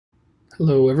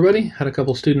Hello everybody. Had a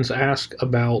couple students ask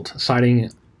about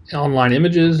citing online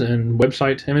images and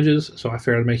website images, so I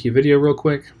figured I'd make you a video real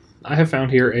quick. I have found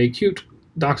here a cute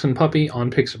dachshund puppy on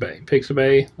Pixabay.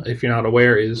 Pixabay, if you're not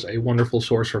aware, is a wonderful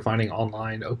source for finding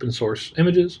online open source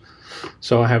images.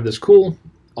 So I have this cool,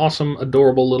 awesome,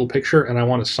 adorable little picture and I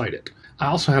want to cite it. I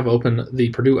also have open the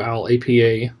Purdue OWL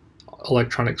APA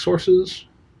electronic sources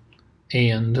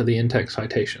and the in-text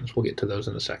citations. We'll get to those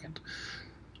in a second.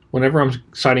 Whenever I'm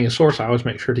citing a source, I always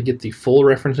make sure to get the full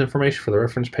reference information for the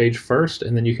reference page first,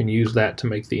 and then you can use that to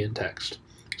make the in-text.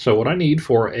 So what I need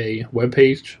for a web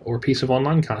page or piece of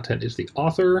online content is the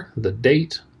author, the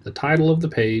date, the title of the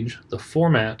page, the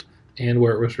format, and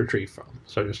where it was retrieved from.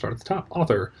 So I just start at the top,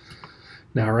 author.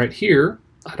 Now right here,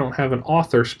 I don't have an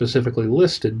author specifically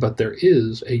listed, but there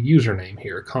is a username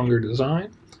here, Conger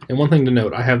Design. And one thing to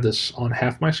note, I have this on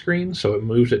half my screen, so it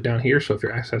moves it down here. So if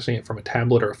you're accessing it from a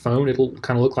tablet or a phone, it'll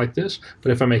kind of look like this.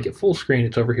 But if I make it full screen,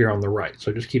 it's over here on the right.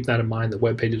 So just keep that in mind that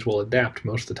web pages will adapt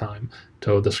most of the time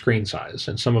to the screen size,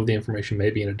 and some of the information may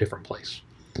be in a different place.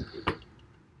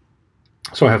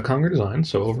 So I have Conger Design.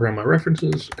 So over in my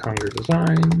references, Conger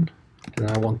Design,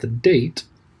 and I want the date.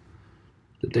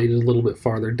 The date is a little bit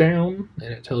farther down,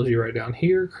 and it tells you right down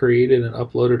here, created and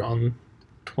uploaded on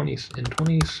in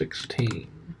 2016.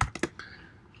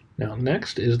 Now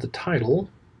next is the title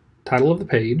of the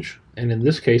page, and in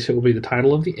this case it will be the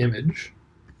title of the image.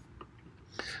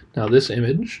 Now this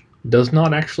image does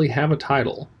not actually have a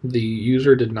title. The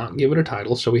user did not give it a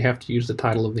title, so we have to use the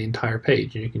title of the entire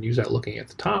page, and you can use that looking at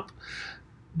the top.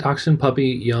 Dachshund Puppy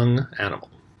Young Animal.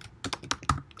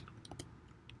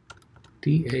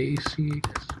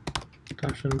 D-A-C-H-S.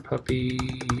 Dachshund Puppy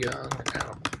Young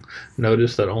Animal.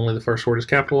 Notice that only the first word is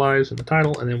capitalized in the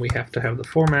title, and then we have to have the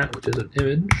format, which is an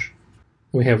image.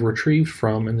 We have retrieved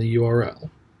from in the URL.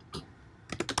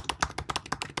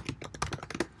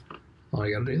 All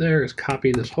you gotta do there is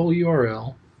copy this whole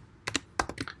URL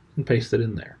and paste it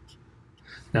in there.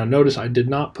 Now notice I did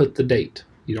not put the date.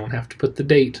 You don't have to put the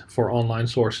date for online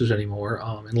sources anymore,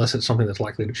 unless it's something that's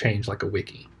likely to change, like a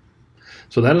wiki.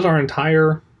 So that is our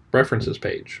entire references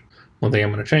page. One thing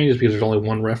I'm going to change is because there's only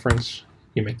one reference,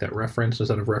 you make that reference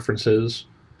instead of references.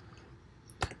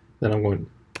 Then I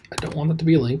don't want it to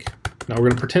be a link. Now we're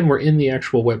going to pretend we're in the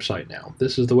actual website now.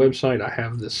 This is the website. I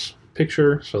have this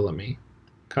picture, so let me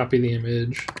copy the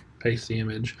image, paste the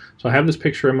image. So I have this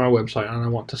picture in my website and I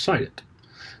want to cite it.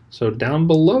 So down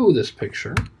below this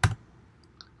picture,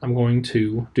 I'm going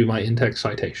to do my in-text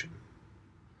citation.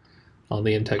 On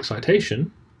the in-text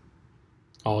citation,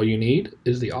 all you need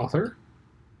is the author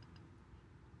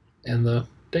and the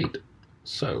date.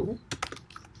 So,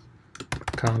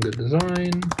 Conger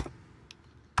Design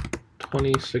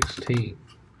 2016.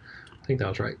 I think that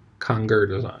was right. Conger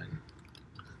Design.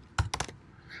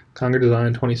 Conger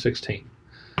Design 2016.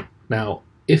 Now,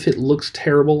 if it looks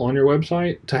terrible on your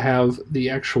website, to have the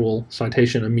actual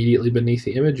citation immediately beneath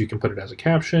the image, you can put it as a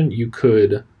caption. You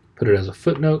could put it as a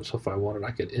footnote. So if I wanted,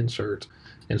 I could insert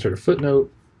a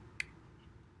footnote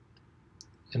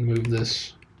and move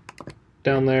this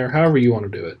down there, however you want to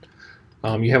do it.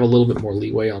 You have a little bit more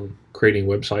leeway on creating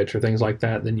websites or things like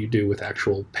that than you do with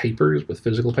actual papers, with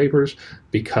physical papers,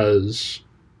 because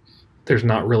there's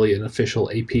not really an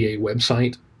official APA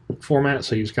website format,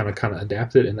 so you just kind of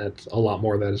adapt it, and that's a lot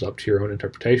more of that is up to your own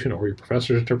interpretation or your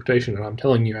professor's interpretation. And I'm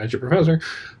telling you, as your professor,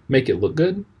 make it look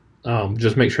good.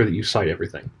 Just make sure that you cite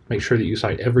everything. Make sure that you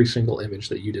cite every single image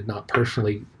that you did not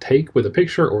personally take with a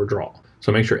picture or draw.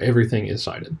 So make sure everything is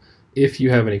cited. If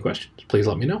you have any questions, please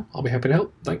let me know. I'll be happy to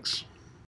help. Thanks.